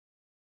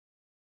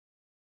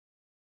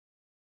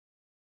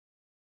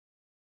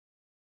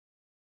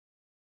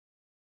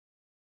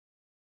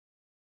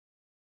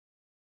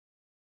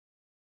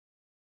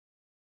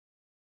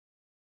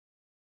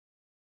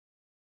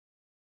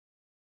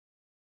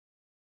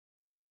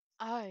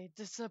I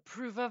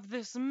disapprove of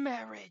this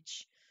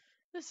marriage.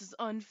 This is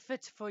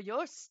unfit for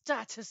your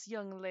status,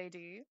 young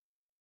lady.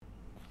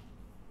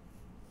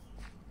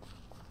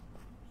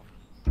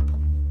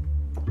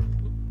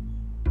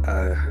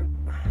 I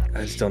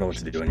just don't know what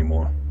to do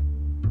anymore.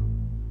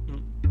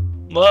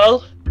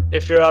 Well,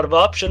 if you're out of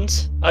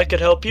options, I could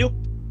help you.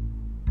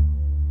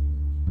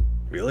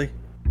 Really?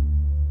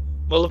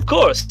 Well, of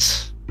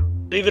course.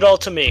 Leave it all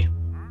to me.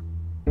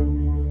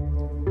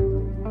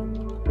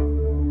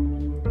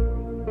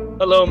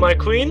 Hello, my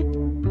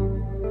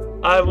queen.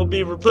 I will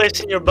be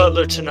replacing your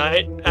butler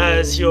tonight,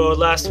 as your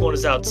last one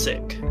is out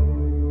sick.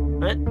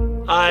 Right?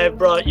 I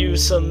brought you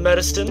some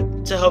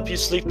medicine to help you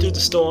sleep through the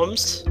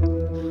storms.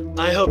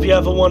 I hope you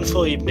have a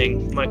wonderful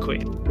evening, my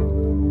queen.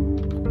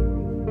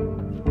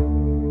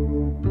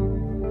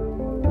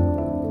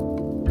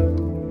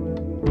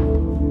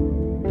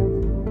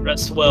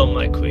 Rest well,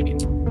 my queen.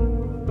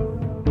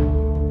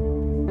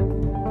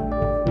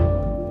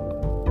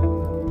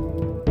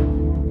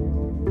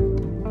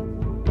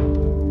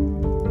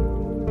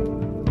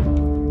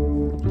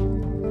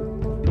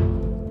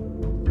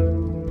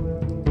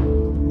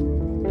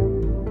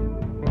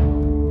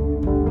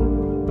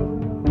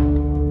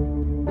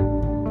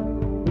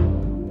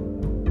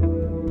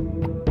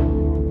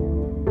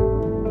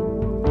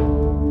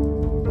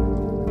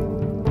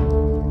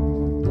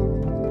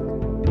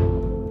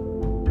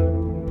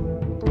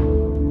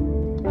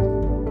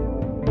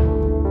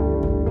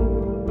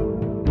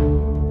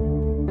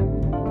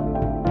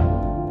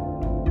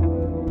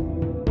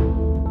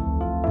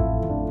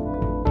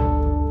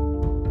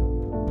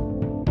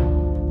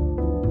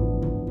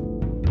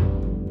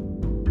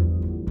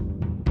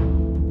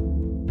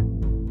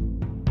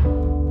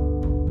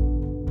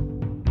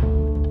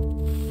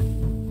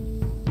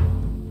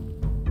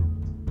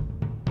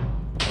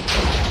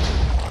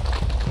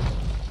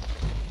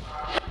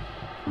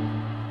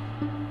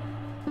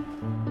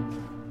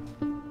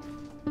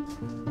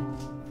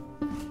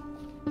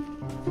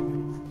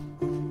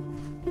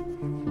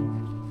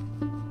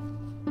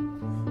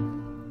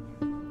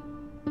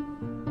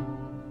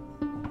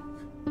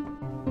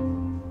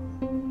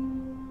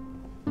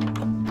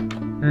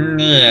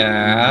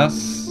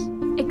 Yes?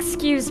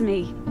 Excuse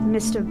me,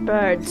 Mr.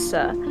 Bird,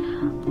 sir.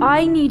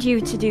 I need you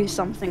to do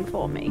something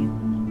for me.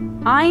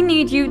 I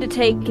need you to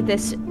take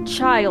this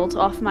child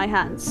off my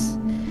hands.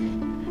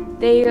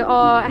 They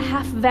are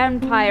half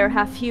vampire,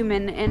 half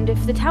human, and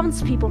if the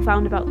townspeople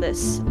found about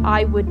this,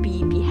 I would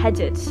be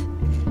beheaded.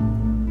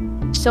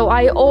 So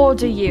I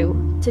order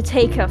you to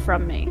take her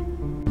from me.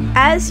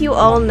 As you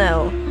all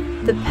know,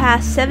 the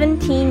past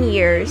 17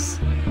 years,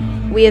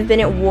 we have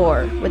been at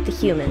war with the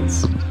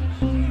humans.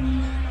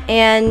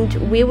 And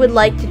we would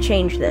like to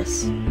change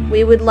this.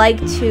 We would like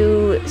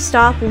to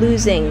stop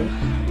losing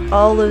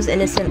all those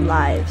innocent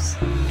lives,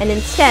 and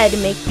instead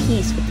make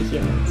peace with the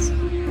humans.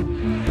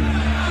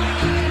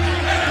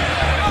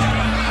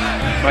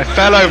 My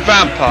fellow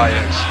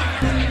vampires,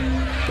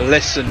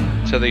 listen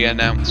to the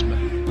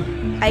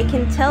announcement. I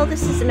can tell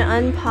this is an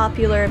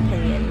unpopular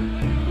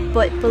opinion,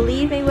 but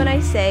believe me when I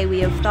say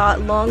we have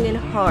thought long and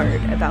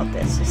hard about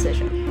this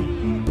decision.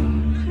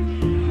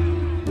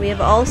 We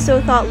have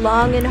also thought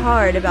long and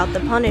hard about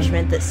the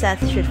punishment that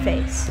Seth should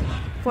face.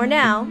 For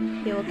now,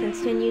 he will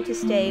continue to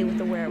stay with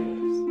the werewolves.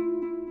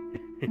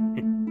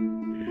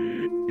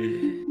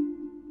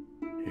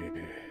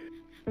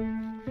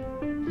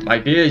 My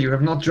dear, you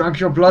have not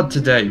drunk your blood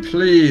today.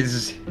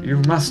 Please, you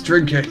must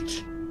drink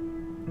it.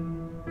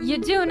 You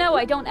do know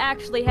I don't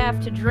actually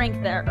have to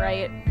drink that,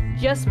 right?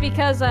 Just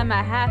because I'm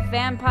a half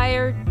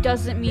vampire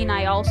doesn't mean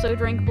I also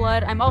drink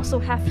blood. I'm also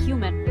half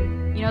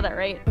human. You know that,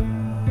 right?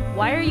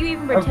 Why are you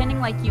even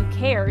pretending like you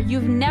care?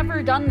 You've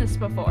never done this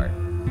before.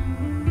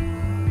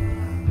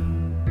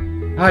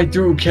 I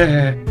do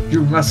care.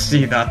 You must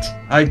see that.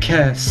 I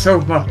care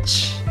so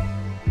much.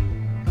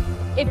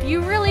 If you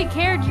really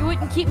cared, you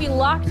wouldn't keep me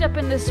locked up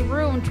in this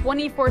room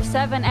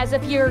 24/7 as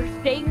if you're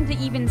ashamed to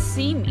even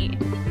see me.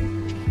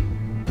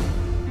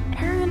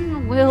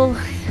 Aaron will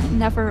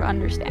never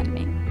understand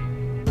me.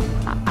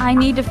 I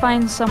need to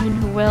find someone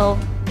who will.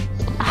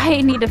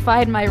 I need to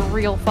find my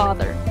real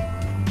father.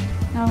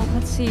 Now,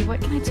 let's see, what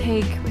can I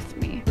take with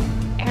me?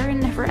 Aaron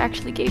never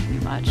actually gave me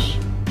much.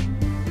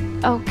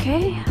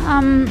 Okay,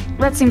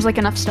 that seems like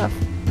enough stuff.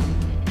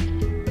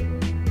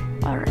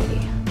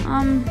 Alrighty,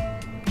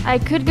 I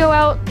could go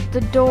out the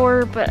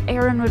door, but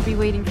Aaron would be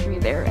waiting for me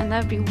there, and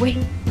that'd be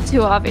way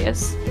too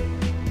obvious.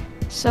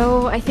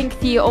 So, I think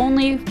the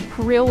only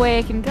real way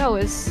I can go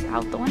is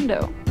out the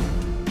window.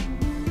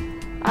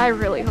 I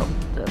really hope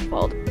the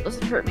fall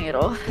doesn't hurt me at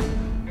all.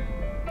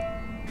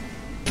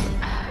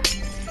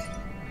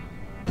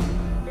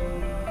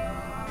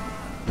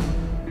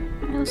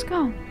 Let's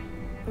go.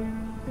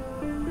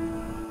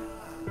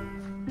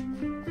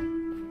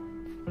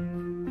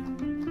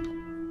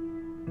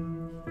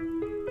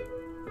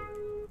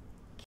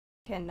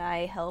 Can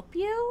I help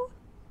you?